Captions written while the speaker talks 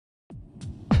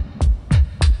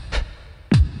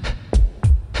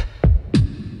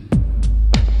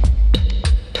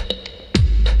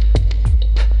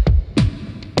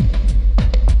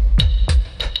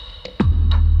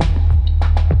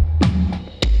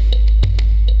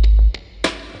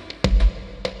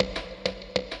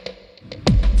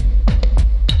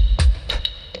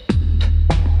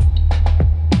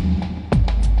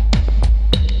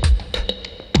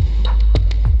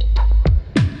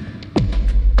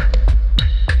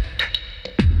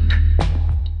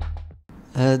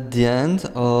At the end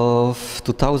of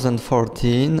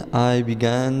 2014, I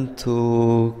began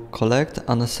to collect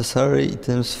unnecessary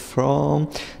items from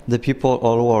the people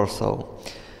of Warsaw.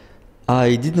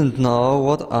 I didn't know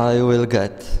what I will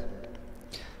get.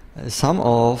 Some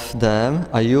of them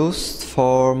I used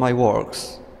for my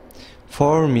works.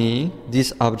 For me,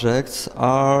 these objects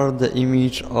are the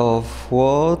image of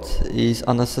what is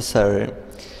unnecessary,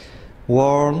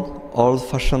 worn,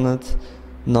 old-fashioned,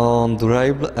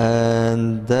 non-durable,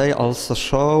 and they also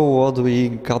show what we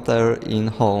gather in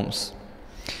homes,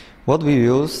 what we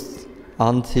used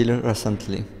until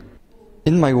recently.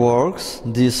 In my works,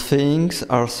 these things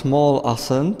are small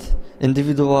assets,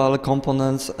 individual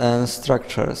components and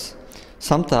structures.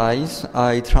 Sometimes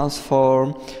I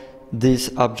transform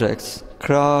these objects,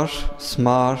 crush,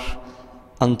 smash,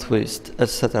 untwist,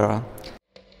 etc.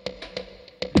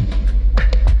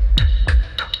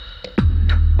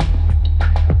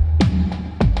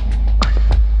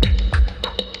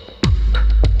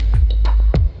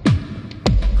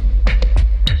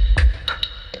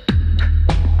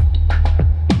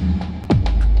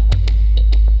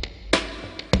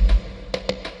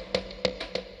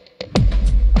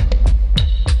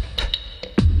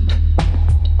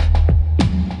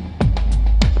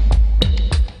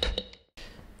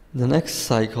 The next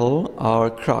cycle are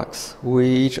cracks,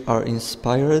 which are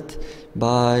inspired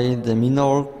by the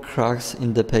minor cracks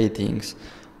in the paintings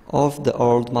of the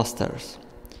old masters.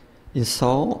 In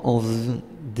some of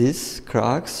these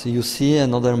cracks you see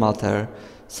another matter,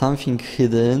 something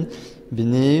hidden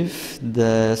beneath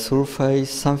the surface,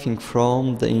 something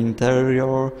from the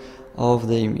interior of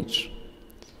the image.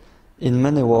 In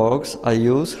many works I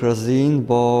use resin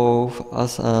both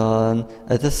as an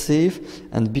adhesive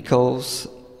and because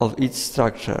of its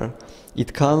structure.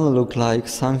 It can look like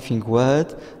something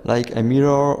wet, like a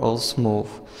mirror, or smooth,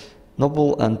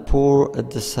 noble and poor at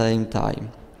the same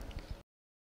time.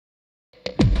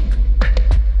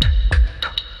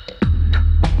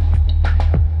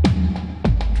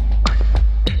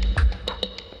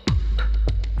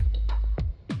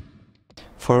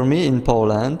 For me in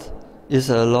Poland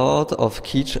is a lot of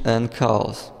kitsch and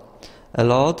chaos, a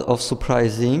lot of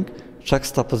surprising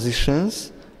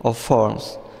juxtapositions of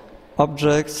forms.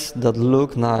 Objects that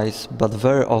look nice, but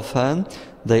very often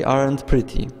they aren't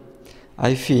pretty.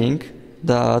 I think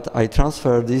that I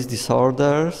transfer these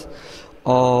disorders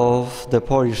of the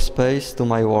Polish space to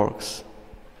my works.